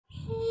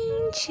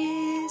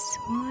Angels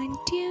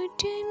want you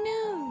to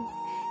know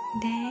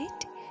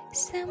that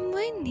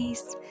someone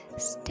is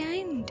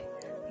stunned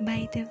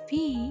by the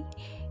way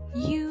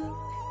you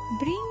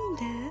bring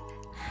the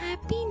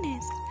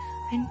happiness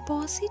and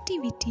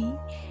positivity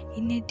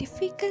in a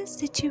difficult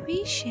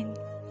situation.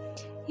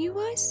 You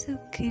are so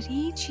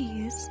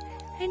courageous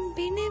and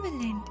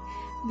benevolent,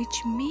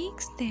 which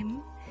makes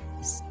them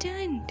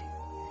stunned,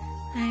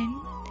 and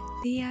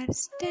they are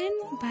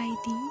stunned by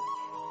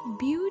the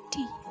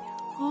beauty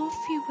of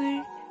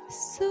your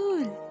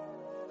soul.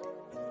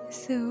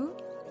 So,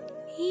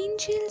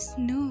 angels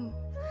know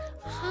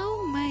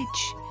how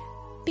much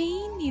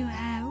pain you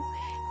have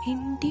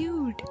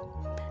endured,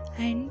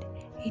 and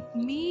it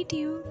made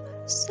you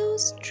so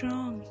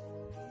strong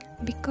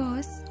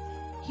because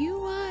you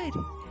are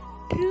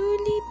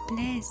truly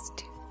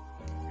blessed,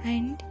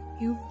 and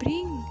you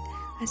bring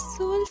a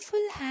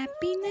soulful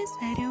happiness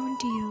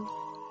around you,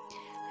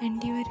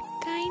 and your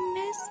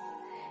kindness,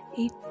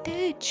 it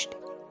touched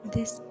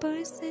this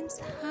person's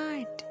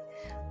heart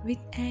with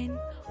an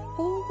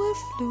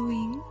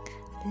overflowing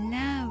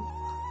love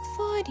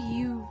for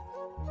you.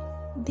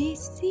 They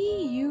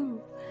see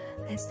you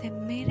as a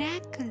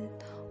miracle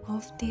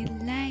of their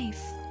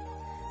life,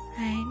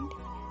 and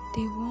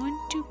they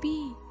want to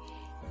be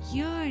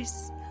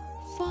yours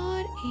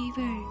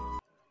forever.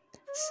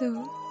 So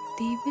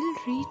they will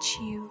reach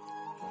you.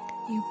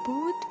 You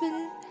both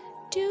will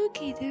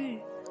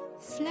together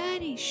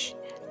flourish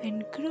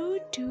and grow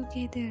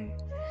together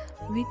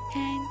with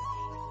an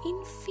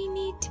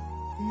infinite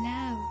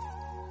love.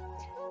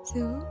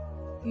 So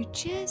you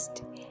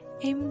just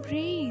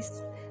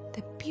embrace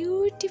the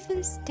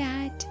beautiful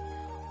start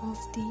of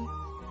the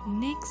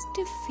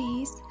next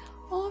phase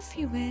of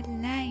your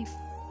life,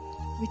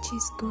 which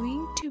is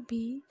going to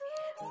be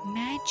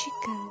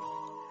magical,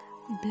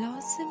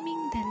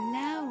 blossoming the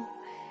love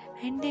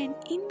and an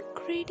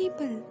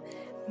incredible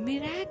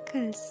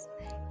miracles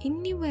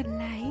in your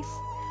life,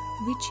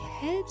 which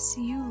helps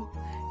you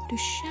to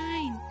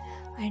shine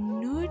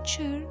and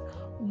nurture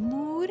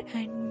more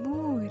and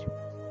more.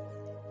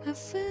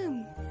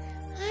 Affirm,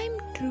 I am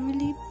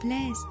truly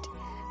blessed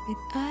with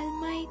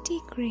almighty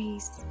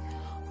grace.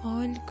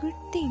 All good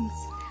things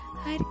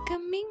are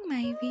coming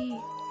my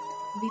way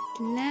with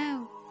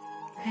love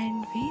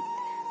and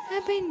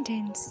with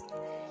abundance.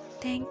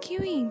 Thank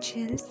you,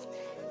 angels.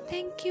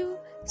 Thank you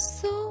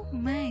so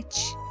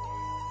much.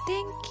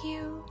 Thank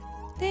you.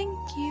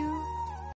 Thank you.